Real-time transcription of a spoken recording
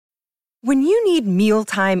When you need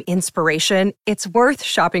mealtime inspiration, it's worth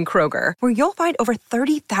shopping Kroger, where you'll find over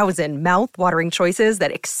 30,000 mouth-watering choices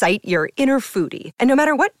that excite your inner foodie. And no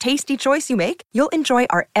matter what tasty choice you make, you'll enjoy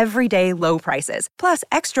our everyday low prices, plus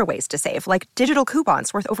extra ways to save, like digital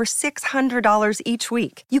coupons worth over $600 each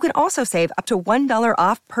week. You can also save up to $1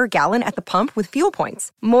 off per gallon at the pump with fuel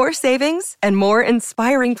points. More savings and more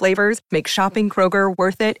inspiring flavors make shopping Kroger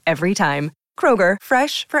worth it every time. Kroger,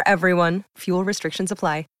 fresh for everyone. Fuel restrictions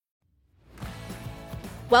apply.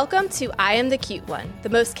 Welcome to I Am the Cute One, the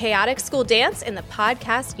most chaotic school dance in the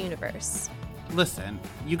podcast universe. Listen,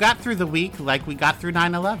 you got through the week like we got through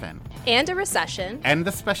 9/11. And a recession. And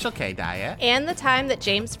the Special K diet. And the time that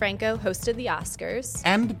James Franco hosted the Oscars.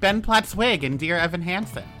 And Ben Platt's wig and Dear Evan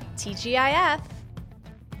Hansen. TGIF.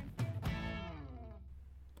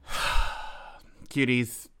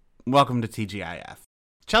 Cuties, welcome to TGIF.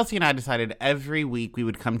 Chelsea and I decided every week we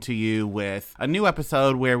would come to you with a new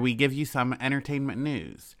episode where we give you some entertainment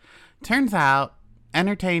news. Turns out,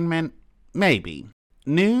 entertainment, maybe.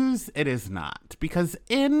 News, it is not. Because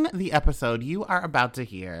in the episode you are about to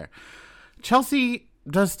hear, Chelsea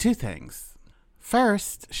does two things.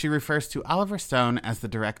 First, she refers to Oliver Stone as the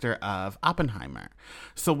director of Oppenheimer.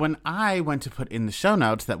 So when I went to put in the show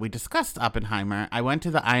notes that we discussed Oppenheimer, I went to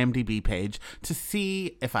the IMDb page to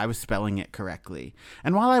see if I was spelling it correctly.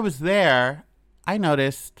 And while I was there, I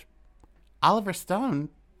noticed Oliver Stone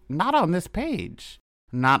not on this page.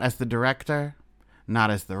 Not as the director, not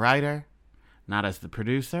as the writer, not as the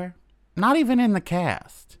producer, not even in the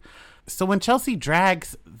cast. So when Chelsea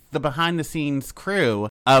drags the behind-the-scenes crew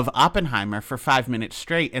of Oppenheimer for 5 minutes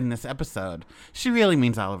straight in this episode, she really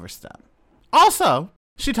means Oliver Stone. Also,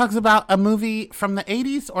 she talks about a movie from the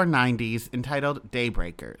 80s or 90s entitled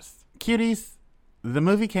Daybreakers. Cuties, the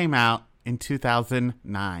movie came out in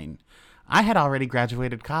 2009. I had already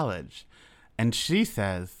graduated college, and she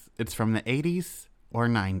says it's from the 80s or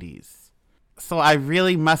 90s. So I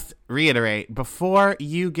really must reiterate, before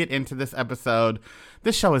you get into this episode,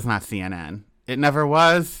 this show is not CNN. It never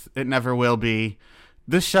was. It never will be.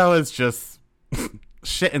 This show is just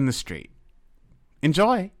shit in the street.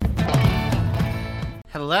 Enjoy.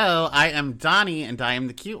 Hello, I am Donnie, and I am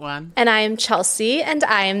the cute one. And I am Chelsea, and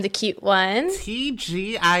I am the cute one.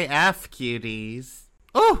 TGIF, cuties.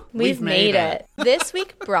 Oh, we've made it. This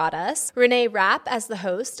week brought us Renee Rapp as the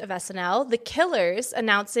host of SNL, The Killers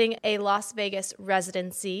announcing a Las Vegas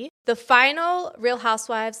residency, the final Real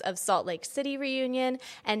Housewives of Salt Lake City reunion,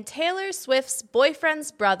 and Taylor Swift's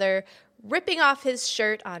boyfriend's brother ripping off his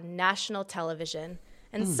shirt on national television.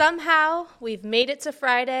 And somehow we've made it to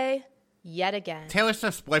Friday yet again. Taylor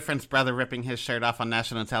Swift's boyfriend's brother ripping his shirt off on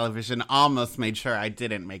national television almost made sure I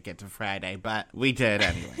didn't make it to Friday, but we did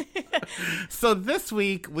anyway. So this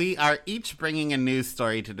week, we are each bringing a news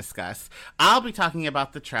story to discuss. I'll be talking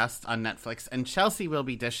about The Trust on Netflix, and Chelsea will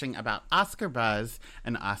be dishing about Oscar buzz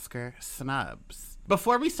and Oscar snubs.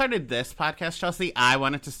 Before we started this podcast, Chelsea, I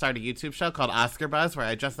wanted to start a YouTube show called Oscar Buzz where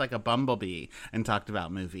I dressed like a bumblebee and talked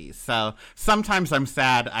about movies. So sometimes I'm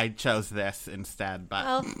sad I chose this instead. But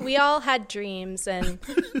well, we all had dreams, and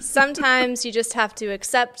sometimes you just have to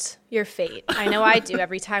accept your fate. I know I do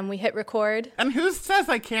every time we hit record. And who says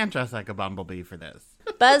I can't dress like a bumblebee for this?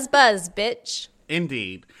 Buzz, buzz, bitch.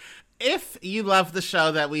 Indeed. If you love the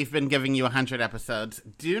show that we've been giving you 100 episodes,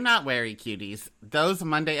 do not worry, cuties. Those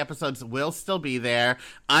Monday episodes will still be there,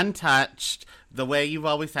 untouched, the way you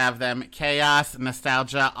always have them, chaos,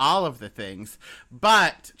 nostalgia, all of the things.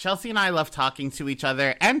 But Chelsea and I love talking to each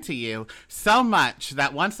other and to you so much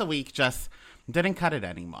that once a week just didn't cut it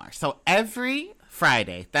anymore. So every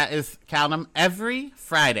Friday, that is, count them, every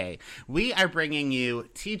Friday, we are bringing you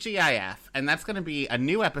TGIF, and that's going to be a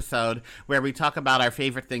new episode where we talk about our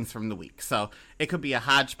favorite things from the week. So it could be a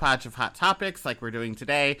hodgepodge of hot topics like we're doing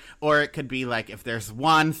today, or it could be like if there's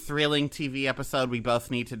one thrilling TV episode we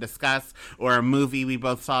both need to discuss, or a movie we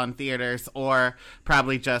both saw in theaters, or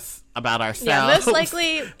probably just about ourselves. Yeah, most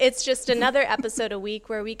likely it's just another episode a week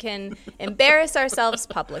where we can embarrass ourselves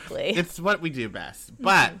publicly. It's what we do best.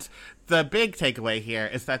 But the big takeaway here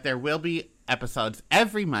is that there will be episodes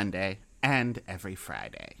every Monday and every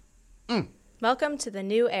Friday. Welcome to the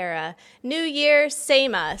new era. New year,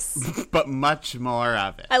 same us. But much more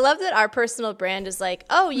of it. I love that our personal brand is like,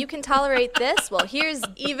 oh, you can tolerate this? Well, here's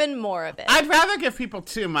even more of it. I'd rather give people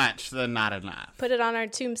too much than not enough. Put it on our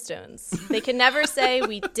tombstones. They can never say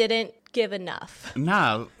we didn't give enough.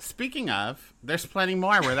 No. Speaking of, there's plenty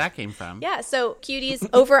more where that came from. Yeah, so cuties,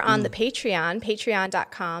 over on the Patreon,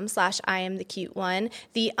 patreon.com/IamTheCuteOne,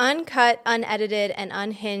 the uncut, unedited, and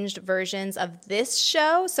unhinged versions of this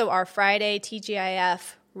show, so our Friday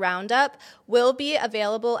TGIF Roundup will be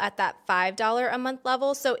available at that $5 a month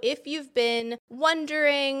level. So if you've been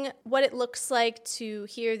wondering what it looks like to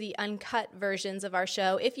hear the uncut versions of our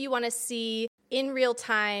show, if you want to see in real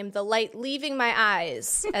time the light leaving my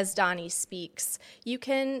eyes as Donnie speaks, you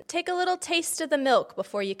can take a little taste of the milk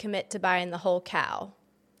before you commit to buying the whole cow.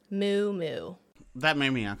 Moo moo. That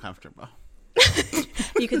made me uncomfortable.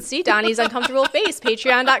 You can see Donnie's uncomfortable face,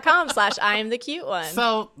 patreon.com/IamTheCuteOne.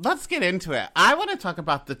 So let's get into it. I want to talk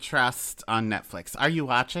about The Trust on Netflix. Are you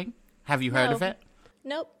watching? Have you heard of it?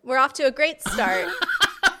 Nope. We're off to a great start.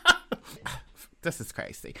 This is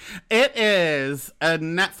crazy. It is a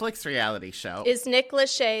Netflix reality show. Is Nick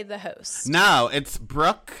Lachey the host? No, it's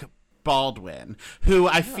Brooke Baldwin, who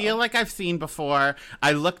I feel like I've seen before.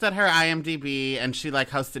 I looked at her IMDb and she like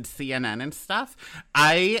hosted CNN and stuff.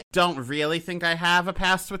 I don't really think I have a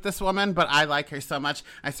past with this woman, but I like her so much.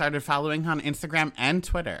 I started following her on Instagram and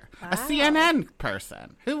Twitter. Wow. A CNN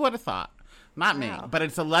person. Who would have thought? Not me, but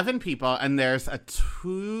it's 11 people, and there's a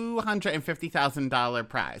 $250,000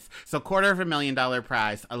 prize. So $250,000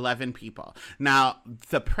 prize, 11 people. Now,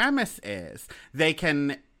 the premise is they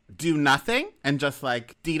can do nothing and just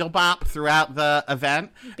like deedle bop throughout the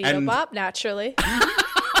event. Beedle bop, naturally.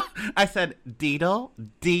 I said deedle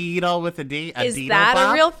with a D. Is that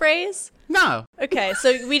bop? A real phrase? No. Okay,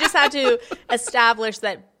 so we just had to establish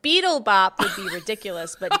that beetle bop would be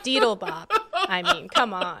ridiculous, but deedle bop, I mean,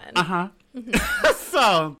 come on. Uh-huh.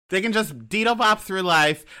 So they can just deedle bop through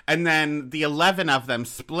life, and then the 11 of them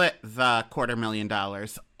split the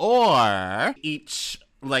 $250,000, or each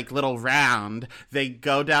like little round, they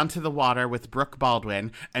go down to the water with Brooke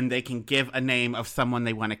Baldwin and they can give a name of someone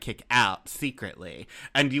they want to kick out secretly.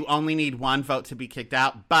 And you only need one vote to be kicked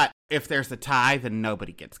out, but if there's a tie, then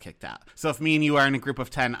nobody gets kicked out. So if me and you are in a group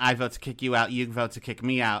of 10, I vote to kick you out, you vote to kick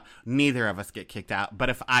me out, neither of us get kicked out.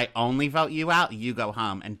 But if I only vote you out, you go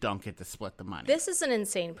home and don't get to split the money. This is an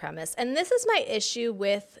insane premise. And this is my issue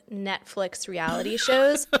with Netflix reality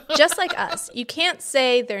shows. Just like us, you can't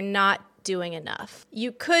say they're not doing enough.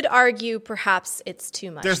 You could argue perhaps it's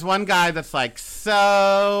too much. There's one guy that's like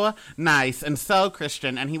so nice and so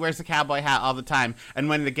Christian, and he wears a cowboy hat all the time. And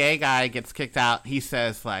when the gay guy gets kicked out, he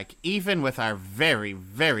says like, even with our very,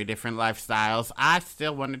 very different lifestyles, I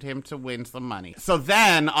still wanted him to win some money. So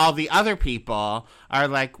then all the other people are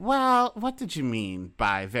like, well, what did you mean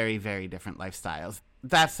by very, very different lifestyles?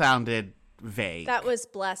 That sounded vague. That was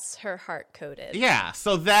bless her heart coded. Yeah.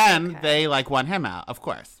 So then they like won him out, of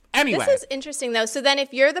course. Anyway. This is interesting, though. So then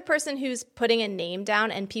if you're the person who's putting a name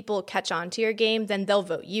down and people catch on to your game, then they'll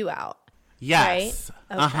vote you out. Yes.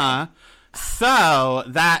 Right? Okay. Uh-huh. So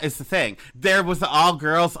that is the thing. There was the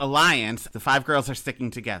all-girls alliance. The 5 girls are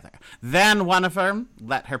sticking together. Then one of them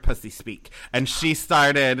let her pussy speak. And she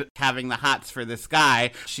started having the hots for this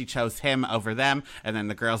guy. She chose him over them. And then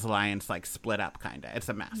the girls alliance like split up kind of. It's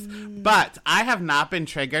a mess. But I have not been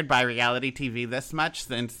triggered by reality TV this much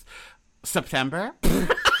since September.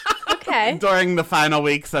 Okay. During the final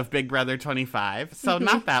weeks of Big Brother 25. So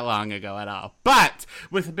not that long ago at all. But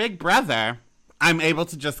with Big Brother, I'm able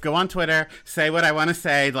to just go on Twitter, say what I want to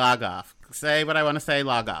say, log off. Say what I want to say,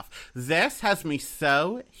 log off. This has me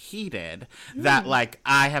so heated that, like,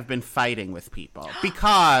 I have been fighting with people.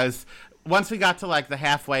 Because once we got to, like, the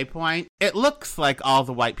halfway point, it looks like all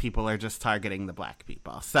the white people are just targeting the black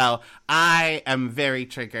people. So I am very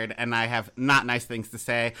triggered, and I have not nice things to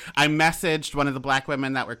say. I messaged one of the black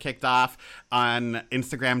women that were kicked off on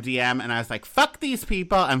Instagram DM, and I was like, fuck these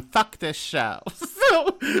people and fuck this show.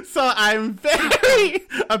 So I'm very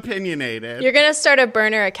opinionated. You're going to start a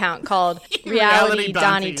burner account called Reality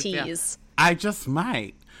Donnie Tees. Yeah. I just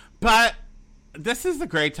might. But this is a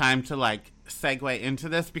great time to, like, segue into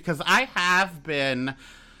this because I have been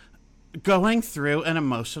going through an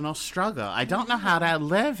emotional struggle. I don't know how to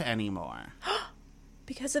live anymore.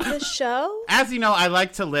 Because of this show? As you know, I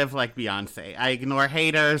like to live like Beyonce. I ignore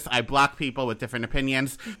haters. I block people with different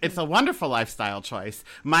opinions. It's a wonderful lifestyle choice.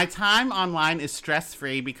 My time online is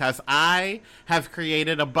stress-free because I have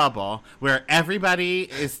created a bubble where everybody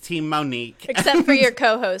is Team Monique. Except for your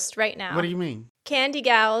co-host right now. What do you mean? Candy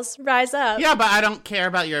gals, rise up. Yeah, but I don't care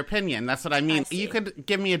about your opinion. That's what I mean. I You could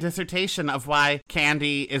give me a dissertation of why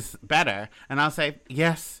Candy is better, and I'll say,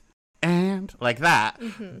 yes, and like that.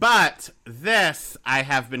 But this, I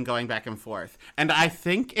have been going back and forth. And I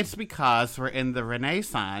think it's because we're in the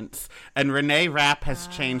Renaissance, and Renee Rapp has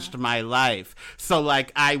changed my life. So,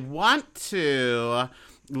 like, I want to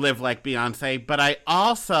live like Beyonce, but I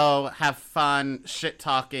also have fun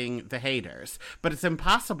shit-talking the haters. But it's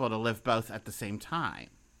impossible to live both at the same time.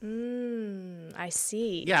 I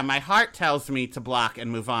see. Yeah, my heart tells me to block and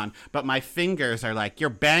move on, but my fingers are like, your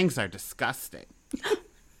bangs are disgusting.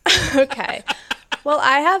 Okay. Well,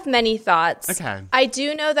 I have many thoughts. Okay. I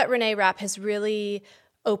do know that Renee Rapp has really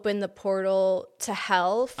opened the portal to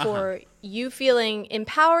hell for you feeling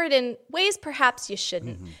empowered in ways perhaps you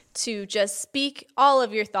shouldn't, to just speak all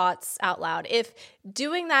of your thoughts out loud. If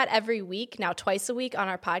doing that every week, now twice a week on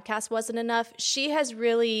our podcast wasn't enough, she has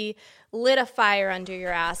really lit a fire under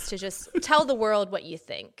your ass to just tell the world what you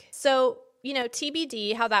think. So,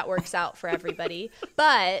 TBD how that works out for everybody.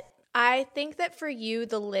 But I think that for you,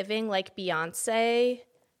 the living like Beyonce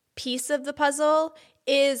piece of the puzzle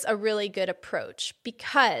is a really good approach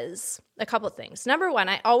because a couple of things. Number one,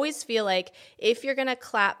 I always feel like if you're going to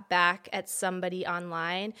clap back at somebody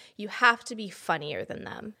online, you have to be funnier than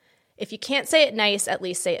them. If you can't say it nice, at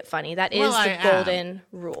least say it funny. That is the golden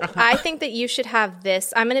rule. I think that you should have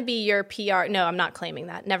this. I'm going to be your PR. No, I'm not claiming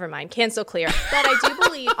that. Never mind. Cancel clear. But I do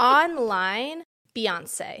believe online,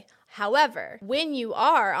 Beyonce. However, when you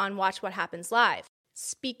are on Watch What Happens Live,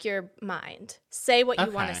 speak your mind. Say what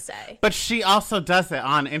you want to say. But she also does it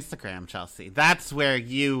on Instagram, Chelsea. That's where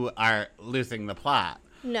you are losing the plot.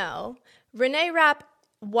 No. Renee Rapp,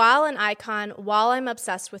 while an icon, while I'm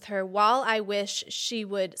obsessed with her, while I wish she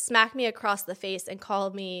would smack me across the face and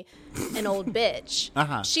call me an old bitch,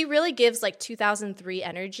 she really gives like 2003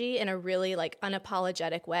 energy in a really like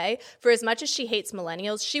unapologetic way. For as much as she hates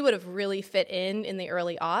millennials, she would have really fit in the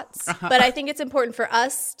early aughts. But I think it's important for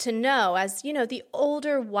us to know, as the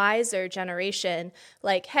older, wiser generation,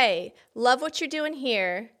 like, hey, love what you're doing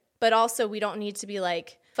here, but also we don't need to be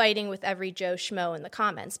like fighting with every Joe Schmo in the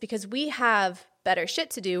comments because we have better shit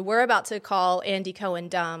to do. We're about to call Andy Cohen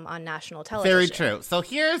dumb on national television. Very true. So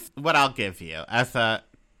here's what I'll give you as a,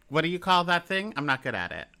 what do you call that thing? I'm not good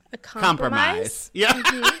at it. A compromise? Yeah.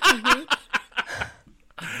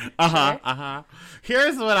 Sure.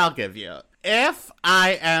 Here's what I'll give you. If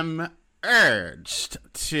I am urged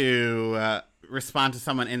to respond to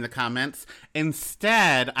someone in the comments,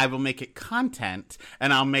 instead I will make it content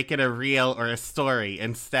and I'll make it a reel or a story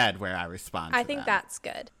instead where I respond I think that's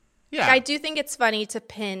good. Yeah. I do think it's funny to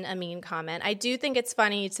pin a mean comment. I do think it's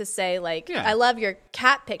funny to say, like, I love your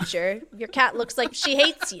cat picture. Your cat looks like she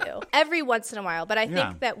hates you every once in a while. But I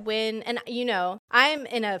think that when, and I'm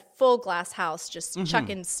in a full glass house just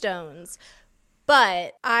chucking stones.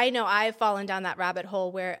 But I know I've fallen down that rabbit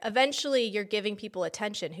hole where eventually you're giving people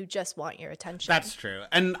attention who just want your attention. That's true.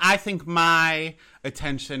 And I think my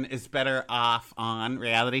attention is better off on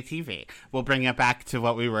reality TV. We'll bring it back to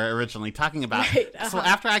what we were originally talking about. Right, So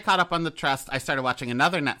after I caught up on The Trust, I started watching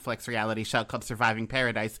another Netflix reality show called Surviving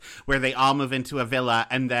Paradise, where they all move into a villa,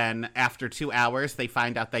 and then after 2 hours, they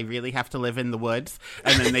find out they really have to live in the woods,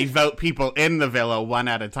 and then they vote people in the villa one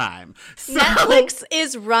at a time. So Netflix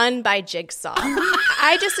is run by Jigsaw.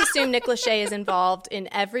 I just assume Nick Lachey is involved in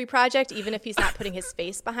every project, even if he's not putting his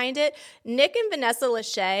face behind it. Nick and Vanessa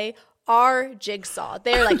Lachey are Jigsaw.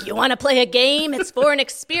 They're like, you want to play a game? It's for an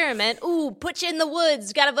experiment. Ooh, put you in the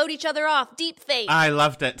woods. Got to vote each other off. Deep fake. I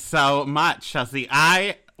loved it so much, Chelsea.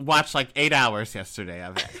 I watched like 8 hours yesterday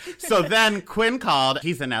of it. So then Quinn called.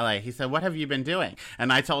 He's in LA. He said, what have you been doing?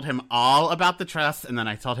 And I told him all about The Trust, and then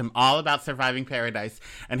I told him all about Surviving Paradise.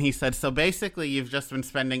 And he said, so basically you've just been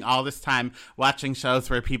spending all this time watching shows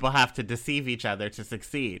where people have to deceive each other to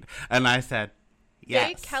succeed. And I said, yes.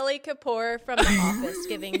 Hey, Kelly Kapoor from The Office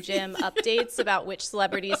giving Jim updates about which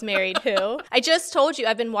celebrities married who. I just told you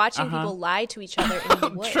I've been watching people lie to each other in the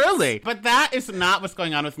woods. Truly. But that is not what's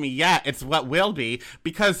going on with me yet. It's what will be,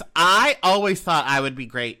 because I always thought I would be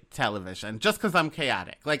great television just because I'm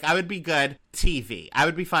chaotic. Like, I would be good TV. I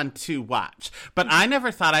would be fun to watch. But I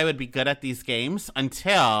never thought I would be good at these games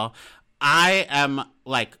until I am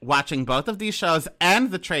like watching both of these shows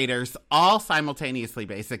and The Traitors all simultaneously,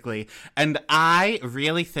 basically. And I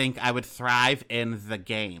really think I would thrive in the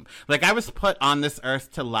game. Like, I was put on this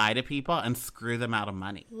earth to lie to people and screw them out of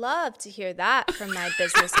money. Love to hear that from my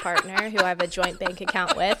business partner, who I have a joint bank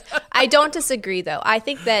account with. I don't disagree, though. I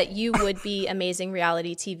think that you would be amazing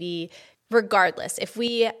reality TV regardless. If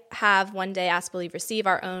we have one day Ask, Believe, Receive,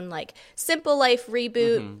 our own like Simple Life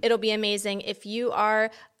reboot, it'll be amazing. If you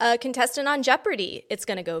are a contestant on Jeopardy, it's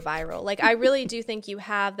going to go viral. Like, I really do think you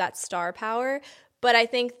have that star power, but I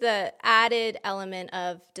think the added element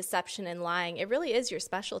of deception and lying, it really is your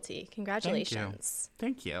specialty. Congratulations.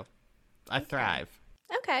 Thank you. I thrive.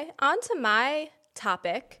 Okay, on to my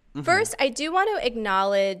topic. First, I do want to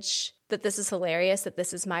acknowledge that this is hilarious, that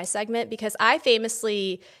this is my segment, because I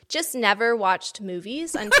famously just never watched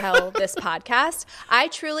movies until this podcast. I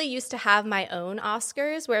truly used to have my own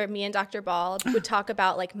Oscars where me and Dr. Bald would talk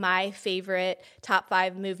about like my favorite top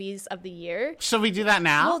 5 movies of the year. Should we do that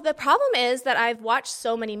now? Well, the problem is that I've watched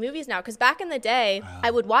so many movies now, because back in the day,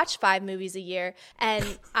 I would watch 5 movies a year, and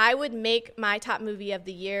I would make my top movie of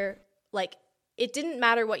the year like it didn't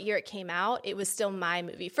matter what year it came out. It was still my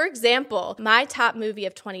movie. For example, my top movie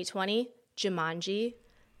of 2020, Jumanji,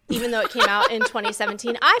 even though it came out in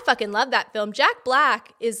 2017, I fucking love that film. Jack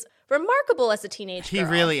Black is remarkable as a teenage girl.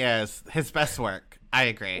 He really is. His best work. I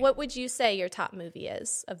agree. What would you say your top movie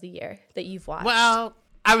is of the year that you've watched? Well,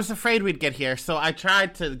 I was afraid we'd get here, so I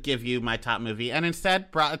tried to give you my top movie and instead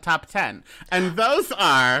brought a top 10. And those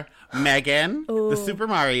are Megan, the Super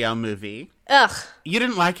Mario movie. Ugh. You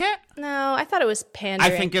didn't like it? No, I thought it was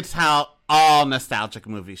pandering. I think it's how all nostalgic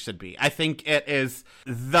movies should be. I think it is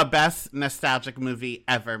the best nostalgic movie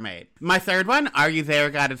ever made. My third one, Are You There,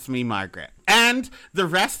 God? It's Me, Margaret. And the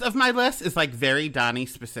rest of my list is like very Donnie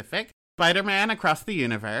specific. Spider-Man Across the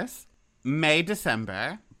Universe, May,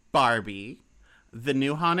 December, Barbie, The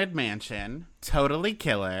New Haunted Mansion, Totally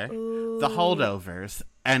Killer, The Holdovers,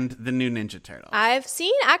 and The New Ninja Turtle. I've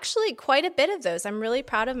seen actually quite a bit of those. I'm really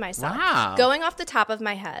proud of myself. Wow. Going off the top of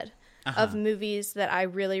my head of movies that I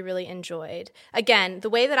really, really enjoyed. Again,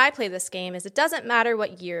 the way that I play this game is it doesn't matter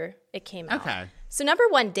what year it came out. Okay. So number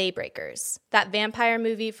 1, Daybreakers, that vampire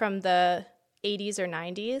movie from the 80s or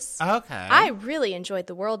 90s. Okay. I really enjoyed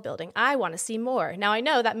the world building. I want to see more. Now, I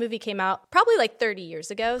know that movie came out probably like 30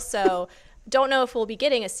 years ago, so don't know if we'll be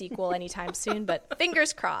getting a sequel anytime soon, but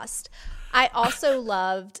fingers crossed. I also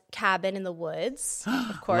loved Cabin in the Woods.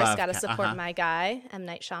 Of course, got to support my guy, M.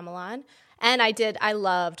 Night Shyamalan. And I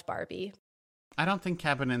loved Barbie. I don't think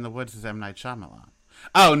Cabin in the Woods is M. Night Shyamalan.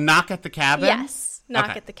 Oh, Knock at the Cabin? Yes,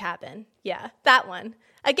 Knock at the Cabin. Yeah, that one.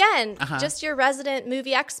 Again, just your resident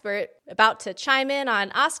movie expert about to chime in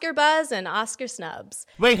on Oscar buzz and Oscar snubs.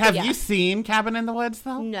 Wait, have you seen Cabin in the Woods,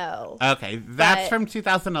 though? No. Okay, that's from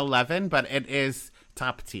 2011, but it is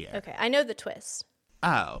top tier. Okay, I know the twist.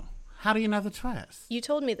 Oh, how do you know the twist? You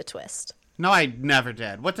told me the twist. No, I never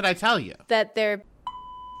did. What did I tell you? That they're...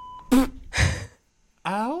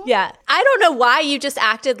 Oh? Yeah. I don't know why you just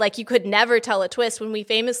acted like you could never tell a twist when we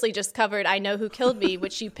famously just covered I Know Who Killed Me,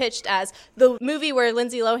 which you pitched as the movie where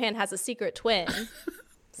Lindsay Lohan has a secret twin.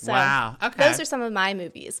 So wow. Okay. Those are some of my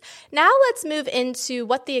movies. Now let's move into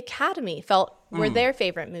what the Academy felt were their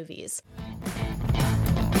favorite movies.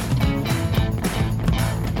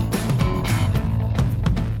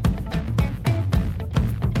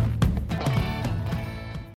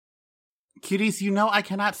 Cuties, you know I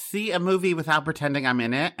cannot see a movie without pretending I'm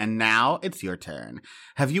in it, and now it's your turn.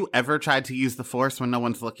 Have you ever tried to use the Force when no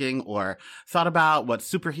one's looking, or thought about what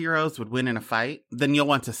superheroes would win in a fight? Then you'll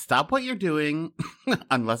want to stop what you're doing,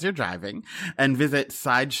 unless you're driving, and visit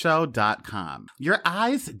Sideshow.com. Your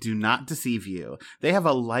eyes do not deceive you. They have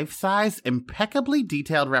a life-size, impeccably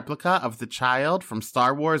detailed replica of the child from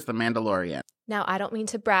Star Wars The Mandalorian. Now, I don't mean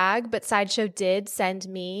to brag, but Sideshow did send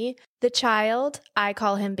me the child. I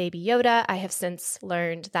call him Baby Yoda. I have since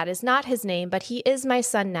learned that is not his name, but he is my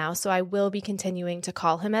son now, so I will be continuing to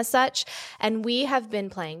call him as such. And we have been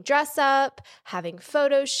playing dress up, having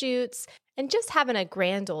photo shoots, and just having a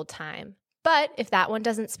grand old time. But if that one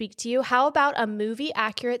doesn't speak to you, how about a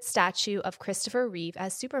movie-accurate statue of Christopher Reeve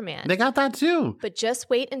as Superman? They got that too. But just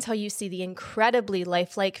wait until you see the incredibly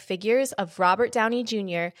lifelike figures of Robert Downey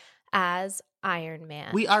Jr. as Iron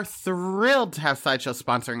Man. We are thrilled to have Sideshow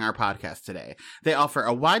sponsoring our podcast today. They offer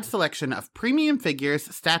a wide selection of premium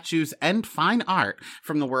figures, statues, and fine art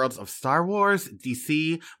from the worlds of Star Wars,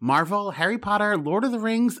 DC, Marvel, Harry Potter, Lord of the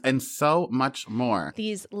Rings, and so much more.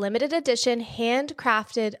 These limited edition,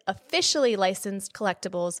 handcrafted, officially licensed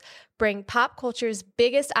collectibles bring pop culture's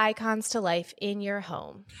biggest icons to life in your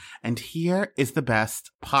home. And here is the best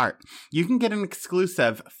part. You can get an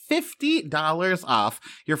exclusive $50 off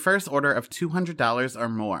your first order of $200 or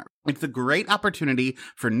more. It's a great opportunity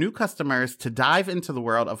for new customers to dive into the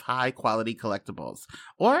world of high-quality collectibles.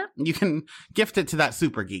 Or you can gift it to that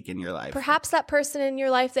super geek in your life. Perhaps that person in your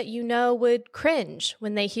life that you know would cringe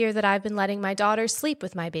when they hear that I've been letting my daughter sleep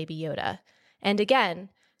with my Baby Yoda. And again,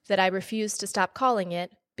 that I refuse to stop calling it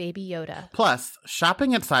Baby Yoda. Plus,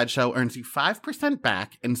 shopping at Sideshow earns you 5%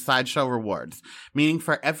 back in Sideshow rewards, meaning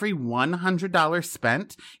for every $100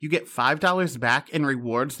 spent, you get $5 back in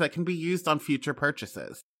rewards that can be used on future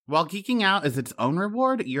purchases. While geeking out is its own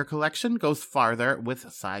reward, your collection goes farther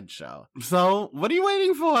with Sideshow. So, what are you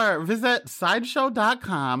waiting for? Visit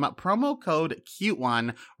Sideshow.com, promo code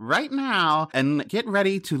CUTE1 right now, and get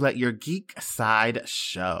ready to let your geek side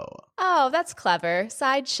show. Oh, that's clever.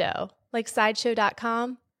 Sideshow. Like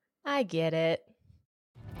Sideshow.com? I get it.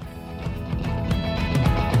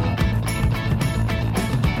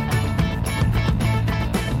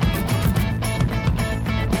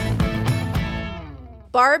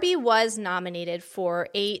 Barbie was nominated for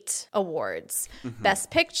 8 awards.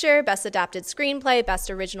 Best Picture, Best Adapted Screenplay,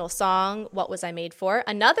 Best Original Song, What Was I Made For?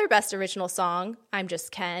 Another Best Original Song, I'm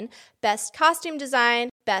Just Ken, Best Costume Design,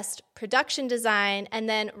 Best Production Design, and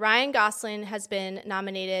then Ryan Gosling has been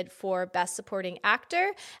nominated for Best Supporting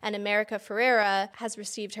Actor, and America Ferrera has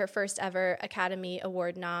received her first ever Academy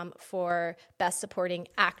Award nom for Best Supporting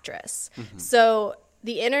Actress. So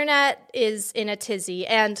the internet is in a tizzy,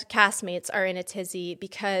 and castmates are in a tizzy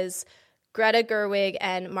because Greta Gerwig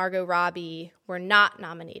and Margot Robbie were not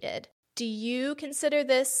nominated. Do you consider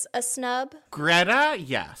this a snub? Greta,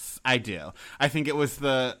 yes, I do. I think it was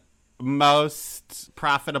the most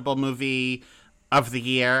profitable movie of the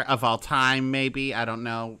year of all time, maybe. I don't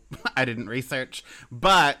know. I didn't research.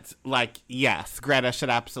 But, yes, Greta should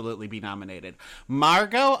absolutely be nominated.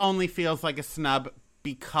 Margot only feels like a snub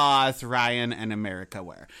because Ryan and America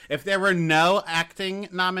were. If there were no acting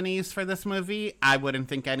nominees for this movie, I wouldn't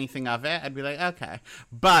think anything of it. I'd be like, okay.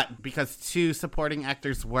 But because 2 supporting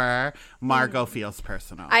actors were, Margot feels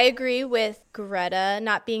personal. I agree with Greta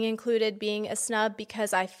not being included being a snub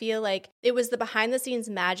because I feel like it was the behind-the-scenes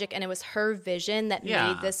magic and it was her vision that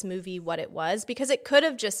made this movie what it was, because it could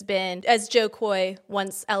have just been, as Joe Coy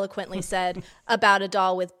once eloquently said, about a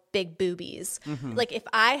doll with big boobies. Like, if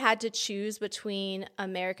I had to choose between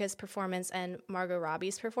America's performance and Margot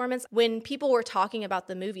Robbie's performance, when people were talking about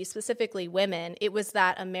the movie, specifically women, it was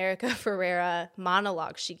that America Ferrera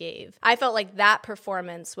monologue she gave. I felt like that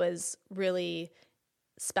performance was really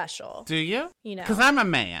special. Do you? You know. Because I'm a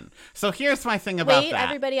man. So here's my thing about that.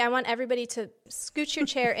 Everybody, I want everybody to scoot your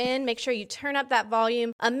chair in. Make sure you turn up that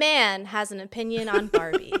volume. A man has an opinion on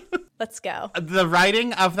Barbie. Let's go. The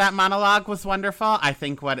writing of that monologue was wonderful. I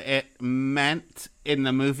think what it meant in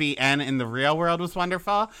the movie and in the real world was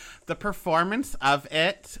wonderful. The performance of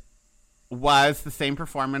it was the same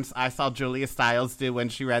performance I saw Julia Stiles do when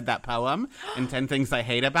she read that poem in 10 Things I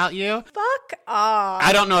Hate About You. Fuck off.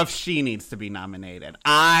 I don't know if she needs to be nominated.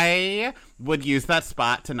 I would use that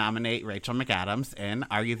spot to nominate Rachel McAdams in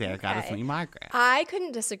Are You There, God It's Me, Margaret. I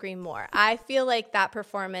couldn't disagree more. I feel like that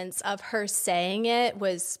performance of her saying it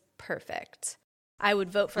was perfect. I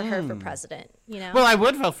would vote for her for president, you know? Well, I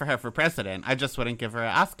would vote for her for president. I just wouldn't give her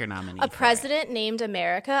an Oscar nominee. A president named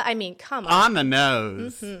America? I mean, come on. On the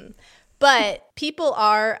nose. But people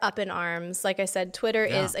are up in arms. Like I said, Twitter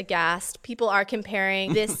is aghast. People are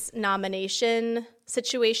comparing this nomination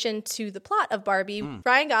situation to the plot of Barbie.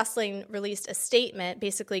 Ryan Gosling released a statement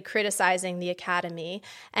basically criticizing the Academy.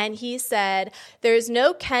 And he said, there is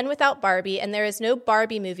no Ken without Barbie, and there is no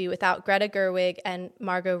Barbie movie without Greta Gerwig and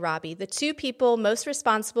Margot Robbie, the 2 people most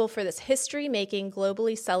responsible for this history-making,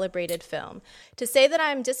 globally celebrated film. To say that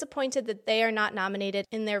I'm disappointed that they are not nominated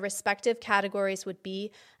in their respective categories would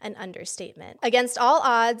be an understatement. Against all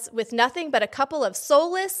odds, with nothing but a couple of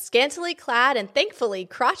soulless, scantily clad, and thankfully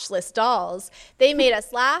crotchless dolls, they made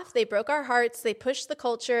us laugh, they broke our hearts, they pushed the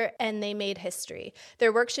culture, and they made history.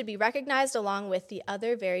 Their work should be recognized along with the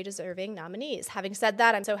other very deserving nominees. Having said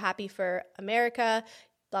that, I'm so happy for America.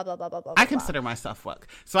 Blah, blah, blah, blah, blah, I consider myself woke.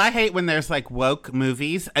 So I hate when there's woke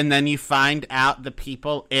movies and then you find out the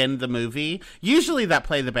people in the movie, usually that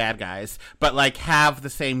play the bad guys, but have the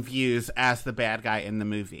same views as the bad guy in the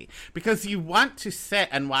movie. Because you want to sit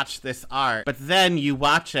and watch this art, but then you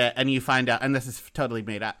watch it and you find out, and this is totally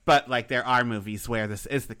made up, but there are movies where this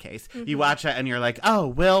is the case. You watch it and you're like, oh,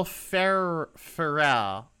 Will Ferrell.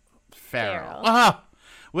 Oh,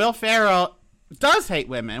 Will Ferrell does hate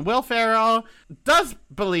women. Will Ferrell does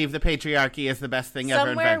believe the patriarchy is the best thing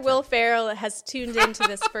ever invented. Somewhere Will Ferrell has tuned into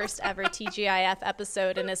this first ever TGIF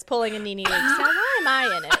episode and is pulling a Nene Leakes. Now, why am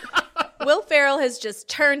I in it? Will Ferrell has just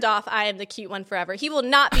turned off I Am the Cute One forever. He will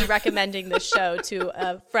not be recommending this show to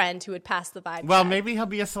a friend who would pass the vibe. Well, maybe he'll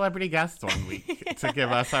be a celebrity guest one week to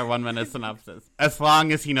give us our 1-minute synopsis. As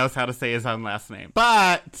long as he knows how to say his own last name.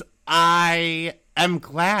 But I am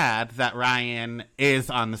glad that Ryan is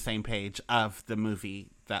on the same page of the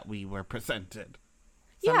movie that we were presented.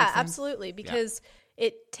 Yeah, absolutely. Because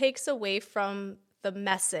it takes away from the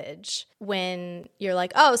message when you're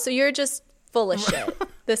like, oh, so you're just full of shit.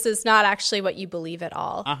 This is not actually what you believe at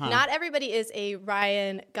all. Not everybody is a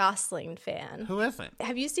Ryan Gosling fan. Who isn't?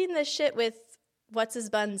 Have you seen this shit with what's his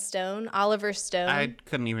bun Stone? Oliver Stone. I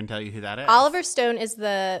couldn't even tell you who that is. Oliver Stone is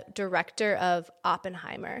the director of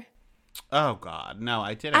Oppenheimer. Oh, God. No,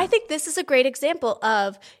 I didn't. I think this is a great example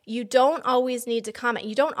of you don't always need to comment.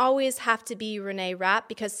 You don't always have to be Renee Rapp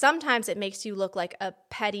because sometimes it makes you look like a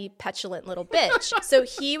petty, petulant little bitch. So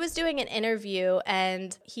he was doing an interview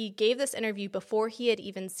and he gave this interview before he had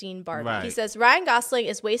even seen Barbie. Right. He says, Ryan Gosling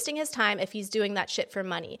is wasting his time if he's doing that shit for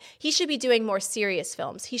money. He should be doing more serious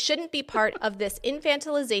films. He shouldn't be part of this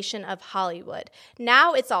infantilization of Hollywood.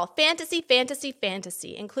 Now it's all fantasy, fantasy,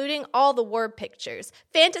 fantasy, including all the war pictures.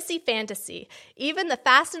 Fantasy, fantasy. Even the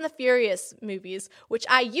Fast and the Furious movies, which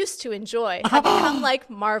I used to enjoy, have become like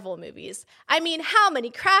Marvel movies. I mean, how many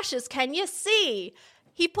crashes can you see?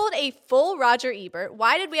 He pulled a full Roger Ebert.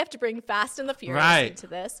 Why did we have to bring Fast and the Furious into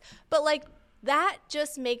this? But like that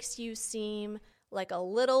just makes you seem like a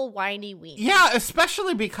little whiny weenie. Yeah,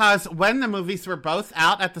 especially because when the movies were both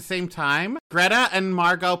out at the same time, Greta and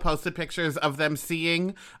Margot posted pictures of them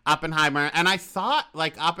seeing Oppenheimer, and I thought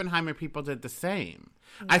like Oppenheimer people did the same.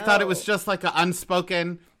 No. I thought it was just like an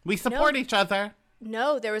unspoken, we support each other.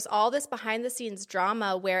 No, there was all this behind the scenes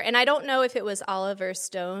drama where, and I don't know if it was Oliver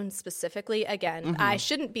Stone specifically. Again, I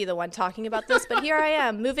shouldn't be the one talking about this, but here I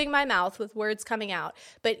am moving my mouth with words coming out.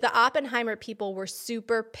 But the Oppenheimer people were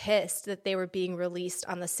super pissed that they were being released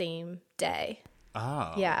on the same day.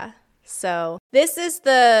 Oh. Yeah. So this is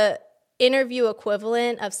the interview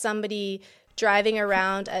equivalent of somebody driving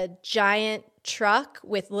around a giant truck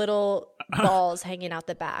with little balls hanging out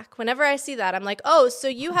the back. Whenever I see that, I'm like, oh, so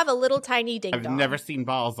you have a little tiny ding dong. I've never seen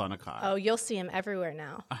balls on a car. Oh, you'll see them everywhere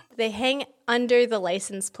now. They hang under the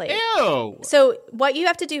license plate. Ew. So what you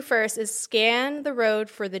have to do first is scan the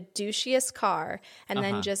road for the douchiest car and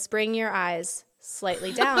then just bring your eyes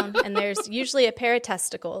slightly down. And there's usually a pair of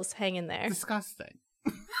testicles hanging there. Disgusting.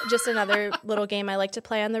 Just another little game I like to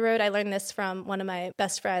play on the road. I learned this from one of my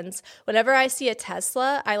best friends. Whenever I see a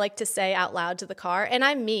Tesla, I like to say out loud to the car, and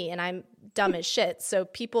I'm me, and I'm dumb as shit. So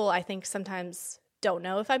people, I think, sometimes don't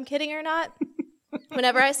know if I'm kidding or not.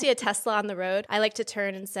 Whenever I see a Tesla on the road, I like to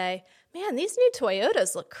turn and say, man, these new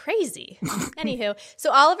Toyotas look crazy. Anywho,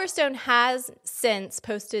 so Oliver Stone has since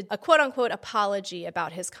posted a quote-unquote apology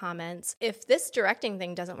about his comments. If this directing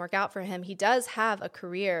thing doesn't work out for him, he does have a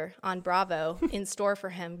career on Bravo in store for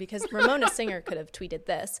him because Ramona Singer could have tweeted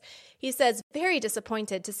this. He says, very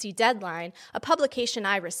disappointed to see Deadline, a publication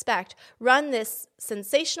I respect, run this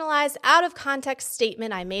sensationalized, out-of-context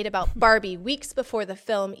statement I made about Barbie weeks before the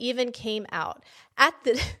film even came out.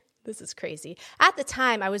 This is crazy. At the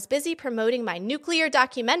time, I was busy promoting my nuclear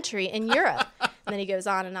documentary in Europe. And then he goes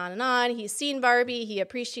on and on and on. He's seen Barbie. He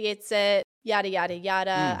appreciates it. Yada, yada,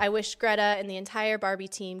 yada. I wish Greta and the entire Barbie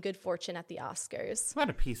team good fortune at the Oscars. What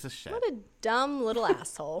a piece of shit. What a dumb little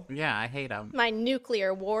asshole. Yeah, I hate him. My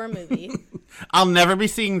nuclear war movie. I'll never be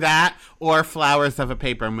seeing that or Flowers of a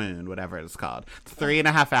Paper Moon, whatever it's called. It's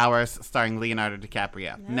 3.5 hours starring Leonardo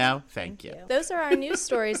DiCaprio. No, thank you. Those are our news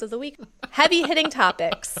stories of the week. Heavy-hitting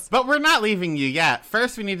topics. But we're not leaving you yet.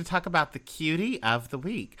 First, we need to talk about the cutie of the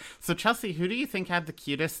week. So, Chelsea, who do you think had the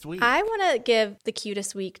cutest week? I want to give the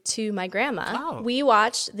cutest week to my grandma. Oh. We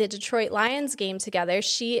watched the Detroit Lions game together.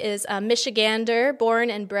 She is a Michigander, born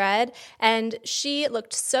and bred, and she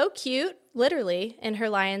looked so cute, literally, in her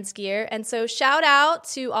Lions gear. And so shout out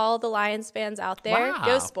to all the Lions fans out there. Wow.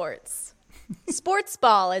 Go sports. Sports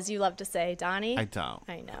ball, as you love to say, Donnie. I don't.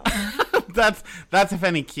 I know. That's if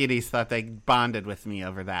any cuties thought they bonded with me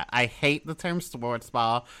over that. I hate the term sports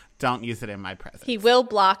ball. Don't use it in my presence. He will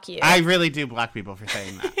block you. I really do block people for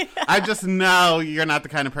saying that. Yeah. I just know you're not the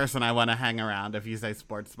kind of person I want to hang around if you say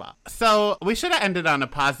sports ball. So we should have ended on a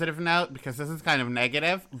positive note because this is kind of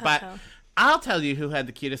negative. But I'll tell you who had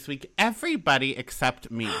the cutest week. Everybody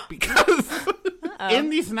except me. Because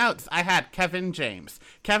in these notes, I had Kevin James.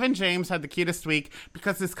 Kevin James had the cutest week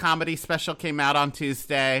because his comedy special came out on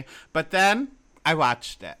Tuesday. But then I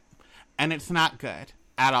watched it. And it's not good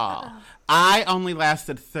at all. I only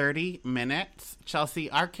lasted 30 minutes. Chelsea,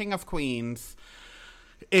 our King of Queens,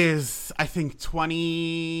 is, I think,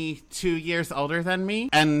 22 years older than me.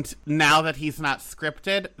 And now that he's not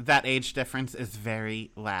scripted, that age difference is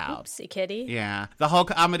very loud. Oopsie kitty. Yeah. The whole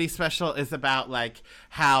comedy special is about, like,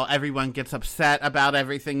 how everyone gets upset about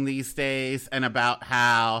everything these days and about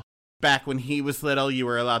how back when he was little, you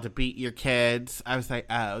were allowed to beat your kids. I was like,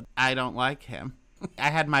 oh, I don't like him.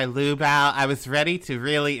 I had my lube out. I was ready to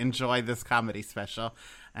really enjoy this comedy special,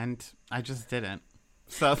 and I just didn't.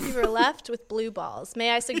 So you were left with blue balls.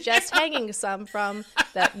 May I suggest hanging some from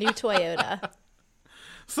that new Toyota?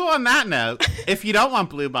 So on that note, if you don't want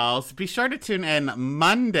blue balls, be sure to tune in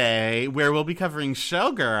Monday, where we'll be covering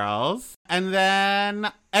Showgirls. And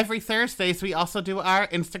then every Thursdays, we also do our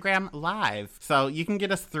Instagram Live. So you can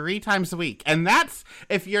get us 3 times a week. And that's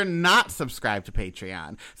if you're not subscribed to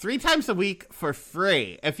Patreon. 3 times a week for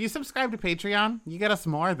free. If you subscribe to Patreon, you get us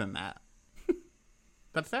more than that.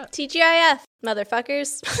 That's it. TGIF,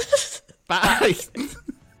 motherfuckers. Bye.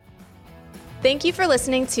 Thank you for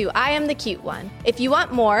listening to I Am the Cute One. If you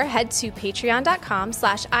want more, head to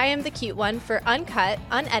patreon.com/IamTheCuteOne for uncut,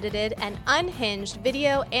 unedited, and unhinged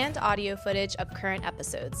video and audio footage of current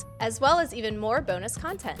episodes, as well as even more bonus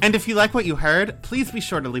content. And if you like what you heard, please be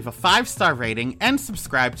sure to leave a 5-star rating and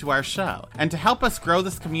subscribe to our show. And to help us grow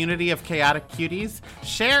this community of chaotic cuties,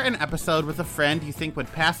 share an episode with a friend you think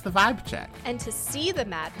would pass the vibe check. And to see the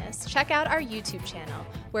madness, check out our YouTube channel,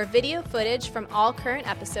 where video footage from all current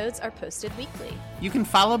episodes are posted weekly. You can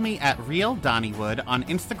follow me at Real Donnywood on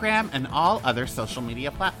Instagram and all other social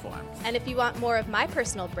media platforms. And if you want more of my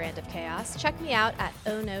personal brand of chaos, check me out at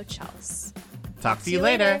Oh No Chels. Talk to you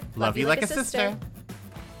later. Love you like a sister.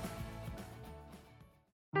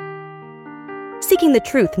 Seeking the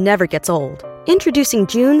truth never gets old. Introducing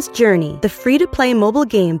June's Journey, the free-to-play mobile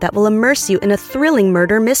game that will immerse you in a thrilling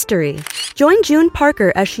murder mystery. Join June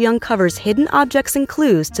Parker as she uncovers hidden objects and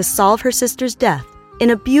clues to solve her sister's death in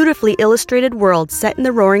a beautifully illustrated world set in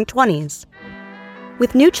the Roaring 20s.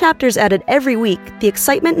 With new chapters added every week, the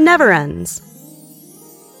excitement never ends.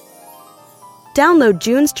 Download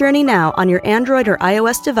June's Journey now on your Android or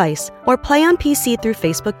iOS device, or play on PC through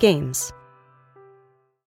Facebook Games.